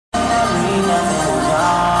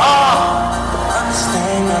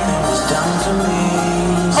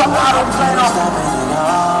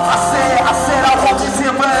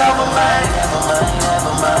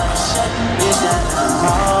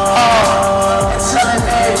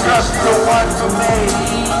the one for me.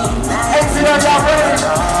 ATL, y'all ready?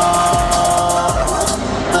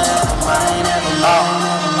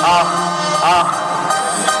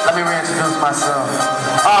 Let me reintroduce myself.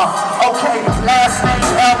 Okay, last name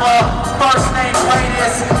ever, first name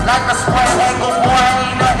greatest. Like a Sprite ankle, boy,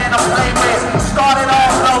 ain't nothing to play with. Started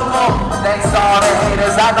off local, thanks to all the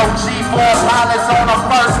haters. I know G4 pilots on a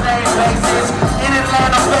first name basis. In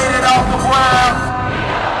Atlanta, faded off the ground.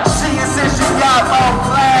 She is in she got more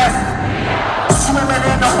class. Swimming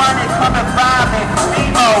in the money, come and find me.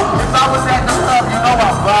 Nemo, if I was at the club, you know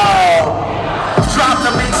I ball. Dropped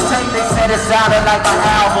the mixtape, they said it sounded like an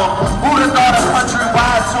album. Who'da thought a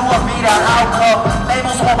countrywide tour would be the outcome?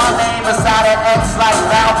 Labels want my name beside an X like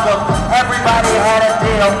Malcolm. Everybody had a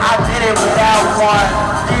deal, I did it without one.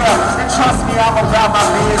 Yeah, and trust me, I'm about my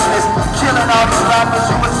business. Killing all these rappers,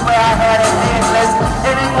 you would swear I had a hit list.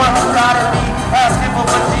 Anyone who doubted me, asking for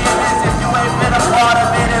forgiveness. If you ain't been a part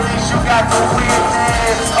of it, at least you got the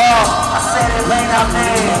witness. I said it may not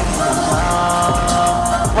mean,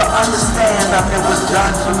 but understand nothing was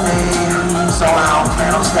done for me, so I don't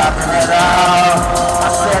plan on stopping at all. I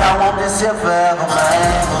said I want this here forever,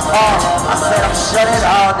 man. I said I'm shutting it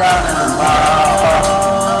all down in the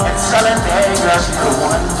mall and telling me, hey girl, she's the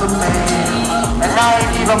one for me, and I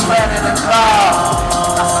ain't even planning to call.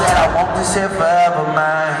 I said I want this here forever,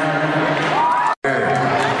 man.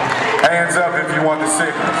 Hands up if you want the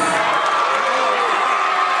sickness.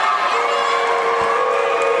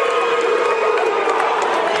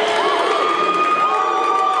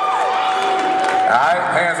 Alright,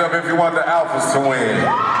 hands up if you want the alphas to win.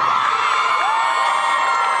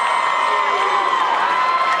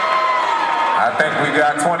 I think we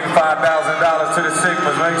got $25,000 to the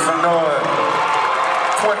Sigmas. Make some noise.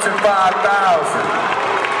 25,000.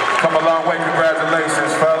 Come a long way,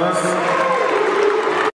 congratulations, fellas.